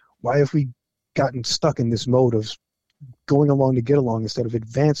 Why have we gotten stuck in this mode of going along to get along instead of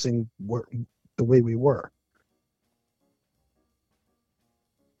advancing the way we were?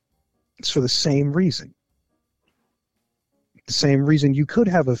 It's for the same reason. The same reason you could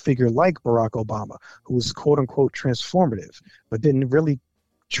have a figure like Barack Obama, who was quote unquote transformative, but didn't really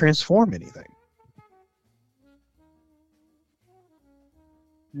transform anything.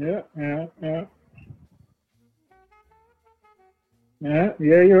 Yeah.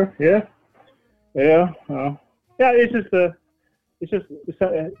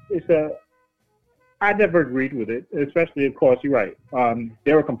 It's a. I never agreed with it, especially, of course, you're right.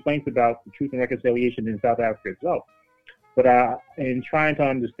 There were complaints about the Truth and Reconciliation in South Africa itself. But in trying to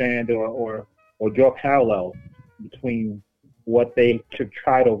understand or draw parallels between what they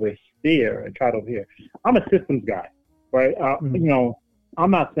tried over there and tried over here, I'm a systems guy, right? You know, I'm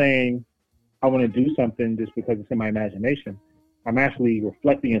not saying I want to do something just because it's in my imagination. I'm actually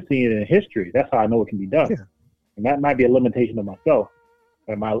reflecting and seeing it in history. That's how I know it can be done. Yeah. And that might be a limitation of myself.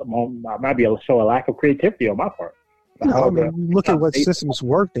 It might be show a lack of creativity on my part. However, you look at what systems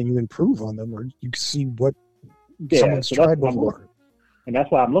work, then you improve on them, or you see what someone's tried before. And that's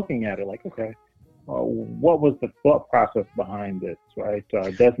why I'm looking at it like, okay, what was the thought process behind this, right?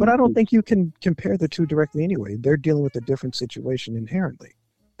 But I don't think you can compare the two directly anyway. They're dealing with a different situation inherently.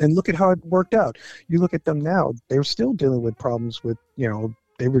 And look at how it worked out. You look at them now, they're still dealing with problems with,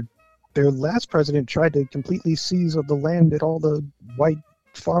 their last president tried to completely seize of the land that all the white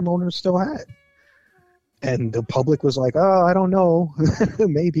farm owners still had. And the public was like, oh, I don't know,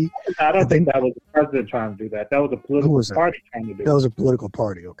 maybe. I don't think that was the president trying to do that. That was a political party trying to do that. Was a political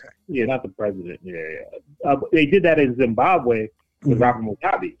party, okay. Yeah, not the president. Yeah. They did that in Zimbabwe with Robert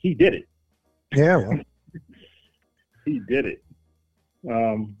Mugabe. He did it. Yeah, well. He did it.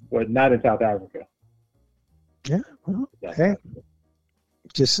 But not in South Africa. Yeah, well, hey,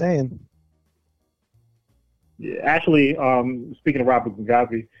 just saying. Yeah, actually, speaking of Robert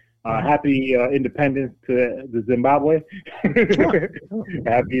Mugabe, happy independence to the Zimbabwe.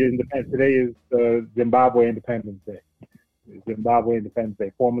 Happy independence. Today is Zimbabwe Independence Day. Zimbabwe Independence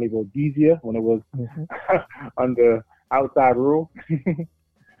Day, formerly Rhodesia when it was under outside rule.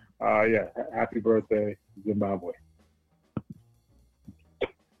 Happy birthday, Zimbabwe.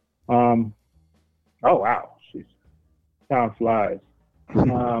 Oh wow, jeez, time flies.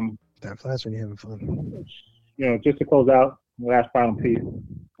 Time flies when you're having fun. Just to close out, last final piece.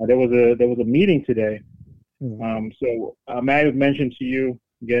 There was a meeting today. So I might have mentioned to you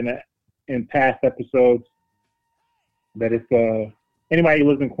again in past episodes that it's anybody who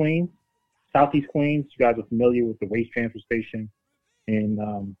lives in Queens, Southeast Queens. You guys are familiar with the waste transfer station,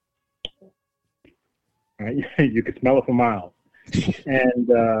 and you could smell it for miles. And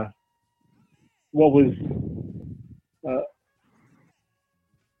what was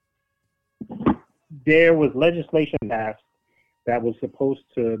there was legislation passed that was supposed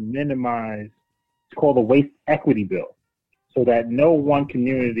to minimize, it's called the Waste Equity Bill, so that no one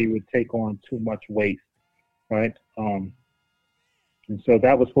community would take on too much waste, right? And so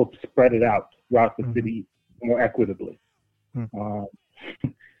that was supposed to spread it out throughout the city more equitably.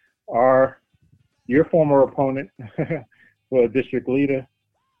 Your former opponent for a district leader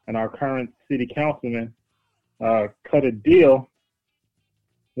and our current city councilman wants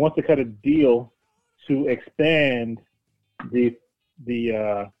to cut a deal to expand the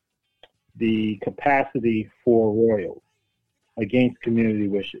capacity for Royals against community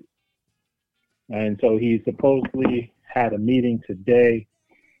wishes. And so he supposedly had a meeting today,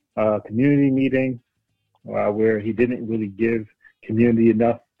 a community meeting, where he didn't really give community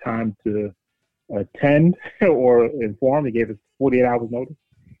enough time to attend or inform. He gave us 48 hours notice.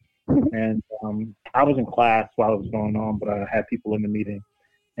 And I was in class while it was going on, but I had people in the meeting.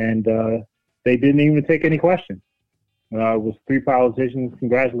 And they didn't even take any questions. It was three politicians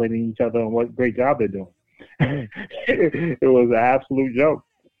congratulating each other on what great job they're doing. It was an absolute joke,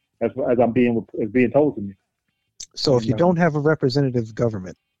 as being told to me. So if you don't have a representative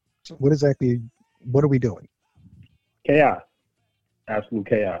government, what are we doing? Chaos. Absolute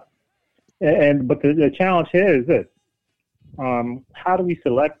chaos. But the challenge here is this. how do we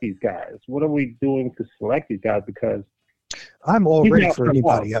select these guys? What are we doing to select these guys? Because I'm all ready for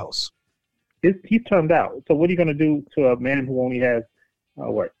anybody else. He's turned out. So what are you going to do to a man who only has,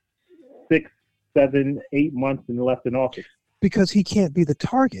 6, 7, 8 months left in office? Because he can't be the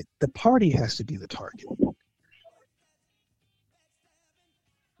target. The party has to be the target.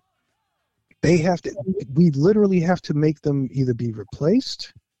 We literally have to make them either be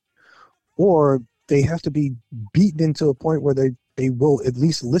replaced or they have to be beaten into a point where they will at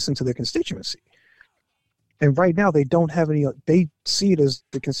least listen to their constituency. And right now they don't have any, they see it as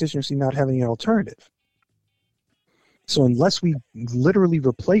the constituency not having an alternative. So unless we literally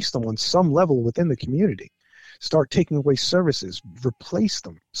replace them on some level within the community, start taking away services, replace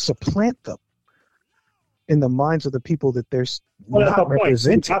them, supplant them in the minds of the people that they're not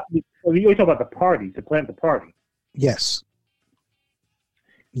representing. You're talking about the party, supplant the party. Yes.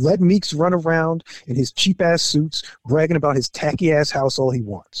 Let Meeks run around in his cheap-ass suits, bragging about his tacky-ass house all he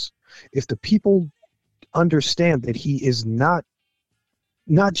wants. If the people understand that he is not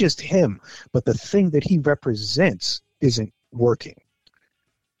just him, but the thing that he represents isn't working,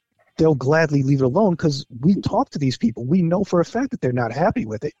 they'll gladly leave it alone because we talk to these people. We know for a fact that they're not happy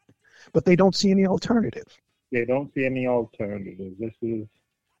with it, but they don't see any alternative. They don't see any alternative.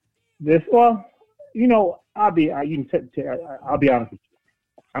 Well, I'll be honest with you.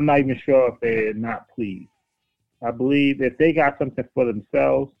 I'm not even sure if they're not pleased. I believe if they got something for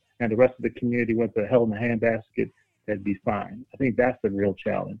themselves and the rest of the community went to hell in a handbasket, that'd be fine. I think that's the real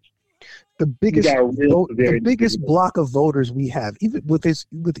challenge. The biggest block of voters we have, even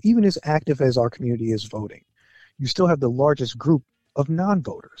even as active as our community is voting, you still have the largest group of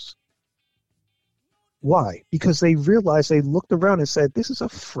non-voters. Why? Because they realized, they looked around and said, this is a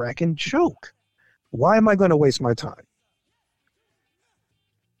fracking joke. Why am I going to waste my time?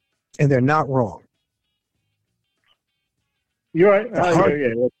 And they're not wrong. You're right.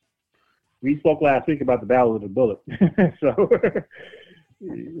 Yeah. We spoke last week about the Battle of the Bullet.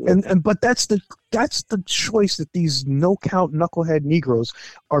 But that's the choice that these no-count knucklehead Negroes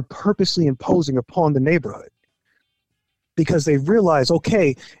are purposely imposing upon the neighborhood. Because they realize,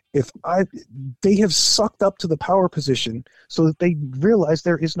 okay, they have sucked up to the power position so that they realize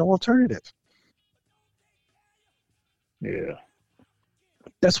there is no alternative. Yeah.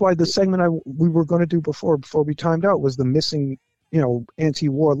 That's why the segment we were going to do before we timed out was the missing,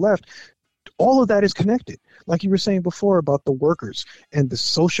 anti-war left. All of that is connected. Like you were saying before about the workers and the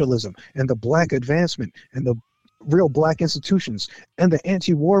socialism and the black advancement and the real black institutions and the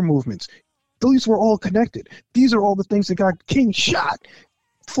anti-war movements. These were all connected. These are all the things that got King shot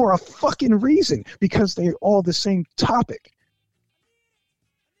for a fucking reason, because they're all the same topic.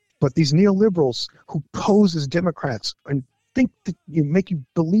 But these neoliberals who pose as Democrats and think that make you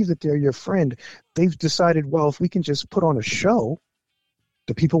believe that they're your friend, they've decided, well, if we can just put on a show,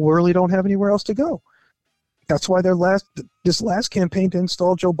 the people really don't have anywhere else to go. That's why this last campaign to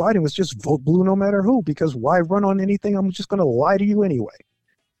install Joe Biden was just vote blue no matter who, because why run on anything? I'm just going to lie to you anyway.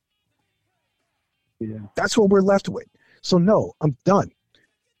 Yeah. That's what we're left with. So no, I'm done.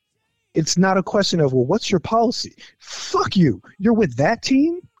 It's not a question of, well, what's your policy? Fuck you. You're with that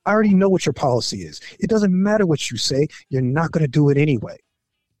team? I already know what your policy is. It doesn't matter what you say. You're not going to do it anyway.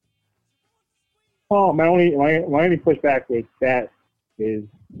 Well, my only pushback with that is,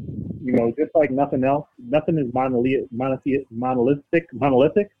 just like nothing else, nothing is monolithic.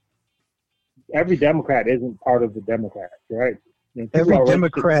 Every Democrat isn't part of the Democrats, right? Every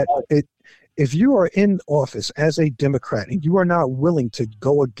Democrat, if you are in office as a Democrat and you are not willing to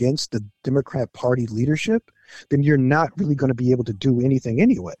go against the Democrat Party leadership, then you're not really going to be able to do anything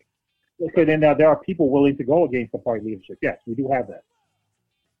anyway. Okay, then there are people willing to go against the party leadership. Yes, we do have that.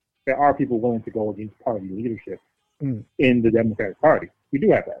 There are people willing to go against party leadership in the Democratic Party. We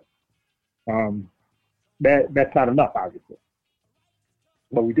do have that. That's not enough, obviously.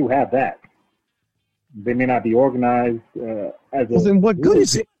 But we do have that. They may not be organized as a... Well, then what good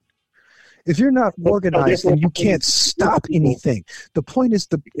is it? If you're not organized and you can't stop anything, the point is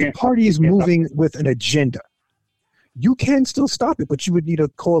the party is moving with an agenda. You can still stop it, but you would need a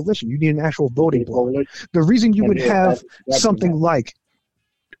coalition. You need an actual voting bloc. The reason you would have something like,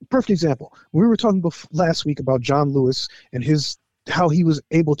 perfect example, we were talking last week about John Lewis and how he was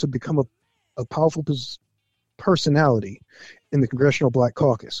able to become a powerful personality in the Congressional Black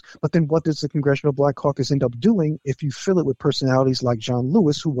Caucus. But then what does the Congressional Black Caucus end up doing if you fill it with personalities like John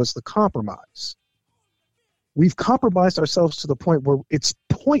Lewis, who was the compromise? We've compromised ourselves to the point where it's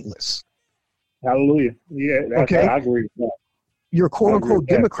pointless. Hallelujah. Yeah, okay. I agree with that. Your quote-unquote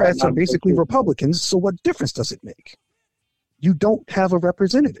Democrats are basically Republicans, so what difference does it make? You don't have a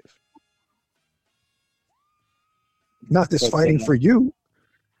representative. Not this fighting for you.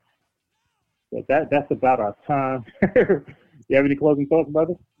 But that's about our time. You have any closing thoughts,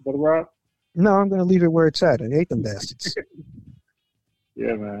 brother Rob? No, I'm going to leave it where it's at. I hate them bastards.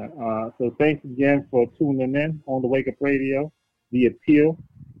 Yeah, man. So thanks again for tuning in on the Wake Up Radio, The Appeal,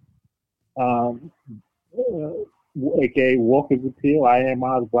 aka Walker's Appeal. I am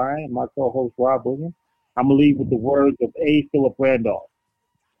Oz Bryan, my co-host Rob Williams. I'm going to leave with the words of A. Philip Randolph.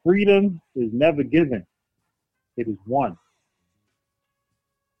 Freedom is never given. It is won.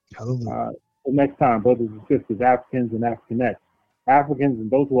 Hallelujah. Till next time, brothers and sisters, Africans and Africanettes, Africans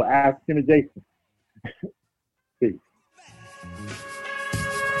and those who are African adjacent. Peace.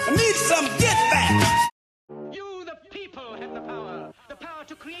 I need some get back. You, the people, have the power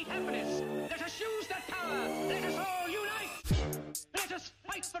to create happiness. Let us use that power. Let us all unite. Let us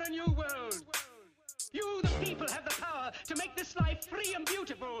fight for a new world. You, the people, have the power to make this life free and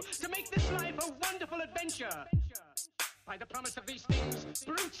beautiful, to make this life a wonderful adventure. By the promise of these things,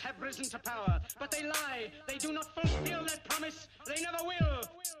 brutes have risen to power, but they lie. They do not fulfill that promise. They never will.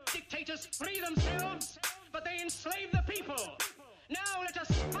 Dictators free themselves, but they enslave the people. Now let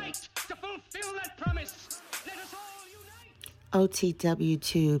us fight to fulfill that promise. Let us all unite.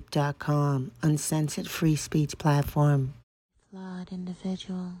 OTWTube.com, uncensored free speech platform. Flawed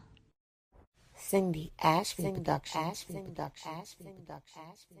individual. Cindy Ashby Productions.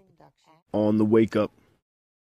 On the Wake Up